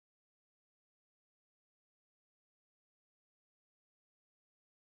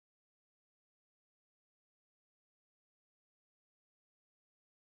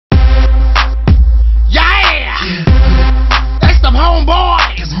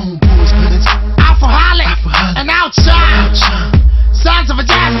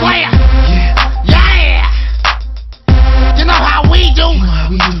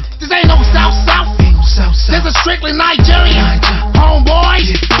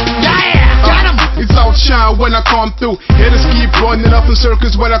fire when I come through. Haters keep running up in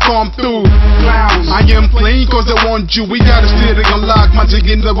circles when I come through. Clowns, I am playing cause they want you. We got a steering unlocked, my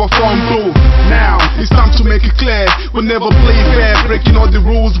jigging never from through. Now, it's time to make it clear, we'll never play fair, breaking all the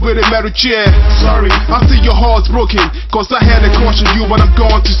rules with a metal chair. Sorry, I see your heart's broken, cause I had to caution you when I'm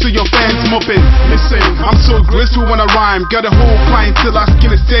gone to see your fans mopping. Listen, I'm so graceful when I rhyme, got a whole client till I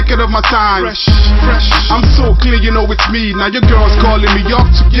skin is taking of my time. Fresh, I'm so clear, you know it's me. Now your girl's calling me up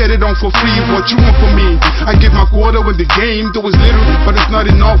to get it on for free. What you want from me? I give my quarter in the game, though it's little, but it's not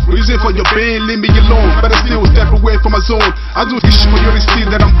enough. Reason for your pain, leave me alone. Better still step away from my zone. I do this shit for you to see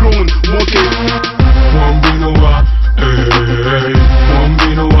that I'm grown. Walk it. One Binu Wa, hey. One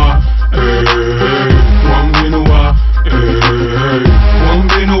Binu Wa, hey. One Binu Wa, hey. One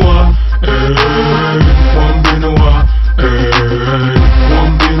Binu Wa, hey. One Binu Wa, hey.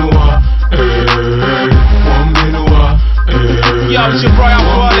 One Binu Wa, hey. One Binu Wa, hey. Yo, it's your boy, I'm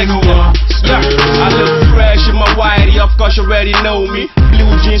Alex. Yeah, I look fresh in my whitey, of course you already know me.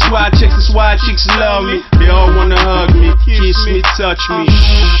 Blue jeans, white chicks, that's why chicks love me. They all wanna hug me, kiss me, touch me.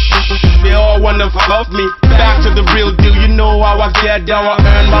 They all wanna fuck me. Back to the real deal, you know how I get down. I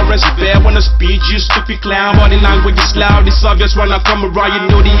earn my respect when I speak, you stupid clown. Body language is loud, it's obvious when I come around. You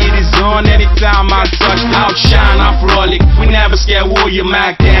know the hit is on anytime I touch. Outshine, I frolic, we never scared, wore your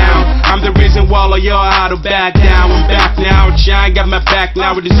Mac down. I'm the reason why all y'all had to back down. I'm back now, Outshine got my back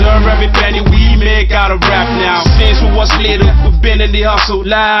now. We deserve every penny we make out of rap now. Since we was little, we've been in the hustle.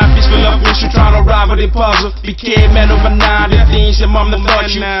 Life is full of mystery, trying to rival the puzzle. Became man overnight, the things your mom never taught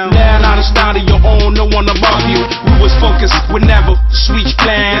you. Learn how to start on your own, no one above you. We was focused, we never switch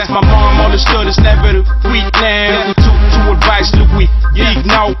plans. My mom understood it's never to quit plans. We took to advice, look we geek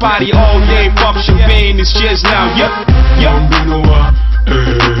now, party all day, pop champagne, it's just now. Yep. One Binu Wa,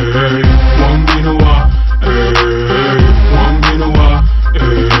 hey. One Binu Wa, hey. One Binu Wa,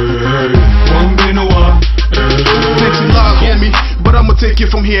 hey. One Binu Wa, hey. Thanks a lot, homie, but I'ma take it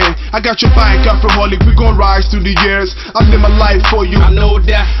from here. I got your bike, alcoholic, we gon' rise through the years. I live my life for you, I know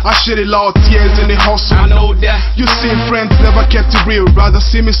that. I shed a lot of tears in the hustle. I know that. You seen friends never kept it real, rather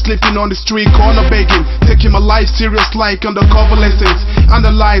see me sleeping on the street corner begging. Taking my life serious like undercover lessons.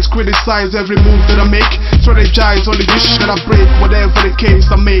 Analyze, criticize every move that I make. Strategize on the dish that I break, whatever the case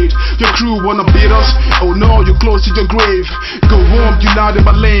I made. Your crew wanna beat us? Oh no, you're close to your grave. Go home, you're not in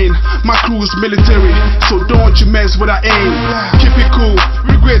my lane. My crew's military, so don't you mess with our aim. Keep it cool,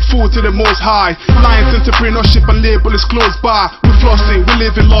 we're grateful to the most high. Lions entrepreneurship and label is close by. We're flossing, we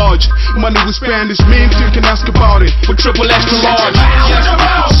live in large. Money we spend is mean, so you can ask about it. We're triple extra large. Shut your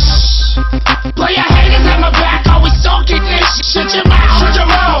mouth! Play your haters at my back, always talking this. Shut your mouth! Shut your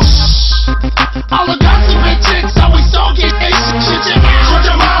mouth! All the gossiping chicks always talking this. Shut your mouth! Shut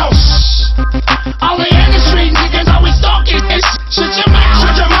your mouth! All the industry niggas always talking this. Shut your mouth!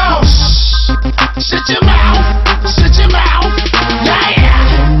 Shut your mouth! Shut your mouth! Shut your mouth! Yeah!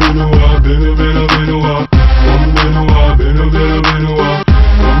 One Binu Wa, Binu Binu Binu Wa. One Binu Wa, Binu Binu Binu Wa.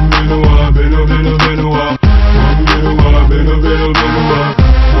 One Binu Wa, Binu Binu Binu Wa. One Binu Wa, Binu Binu Binu Wa.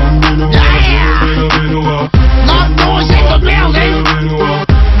 One Binu Wa, Binu Binu Wa. Lost boys in the building.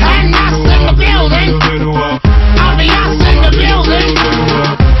 And us in the building. Obvious in the building.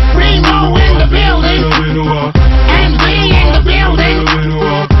 Primo in the building. MV in the building.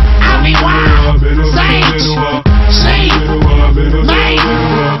 Obi-Wan, Sage, C, May,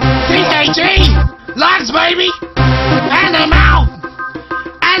 PKG, Logs baby. And I'm out.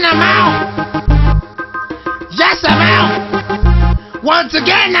 And I'm out. Yes, I'm out. Once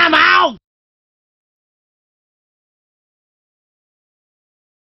again, I'm out.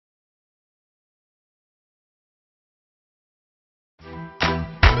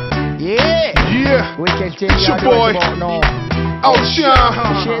 Yeah, We can change it's your boy, OUTSHINE,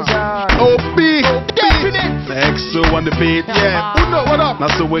 OB, XO on the beat, yeah. What up?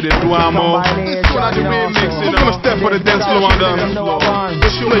 That's the way they do I'm on. This one on the remix, I'm gonna step on the dance floor and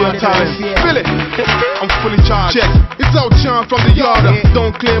show your talent. Feel it? I'm fully charged. Check. It's OUTSHINE from the yard.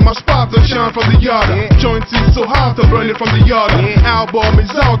 Don't claim my spot, OUTSHINE from the yard. Joint is so hot, I'm burning from the yard. Album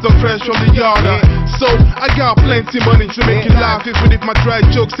is out, I'm fresh from the yard. So I got plenty money to make you laugh, even if my dry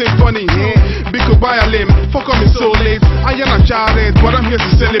jokes ain't funny. Because by a limb, fuck on me so late. I am not jarred, but I'm here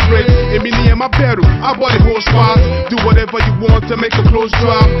to celebrate. Emini and my battle, I bought the whole spot. Do whatever you want to make a clothes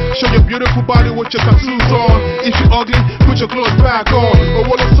drop. Show your beautiful body with your tattoos on. If you ugly, put your clothes back on. Or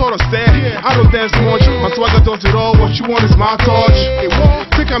what I sort of said, I don't dance much. My swagger does it all, what you want is my touch.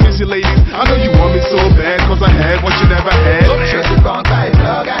 Take a easy ladies, I know you want me so bad, cause I had what you never had. She's the front by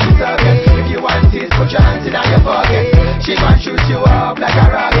plug and target. If you want it, put your hands in your pocket. She gon' shoot you up like a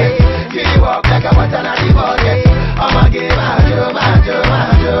rocket.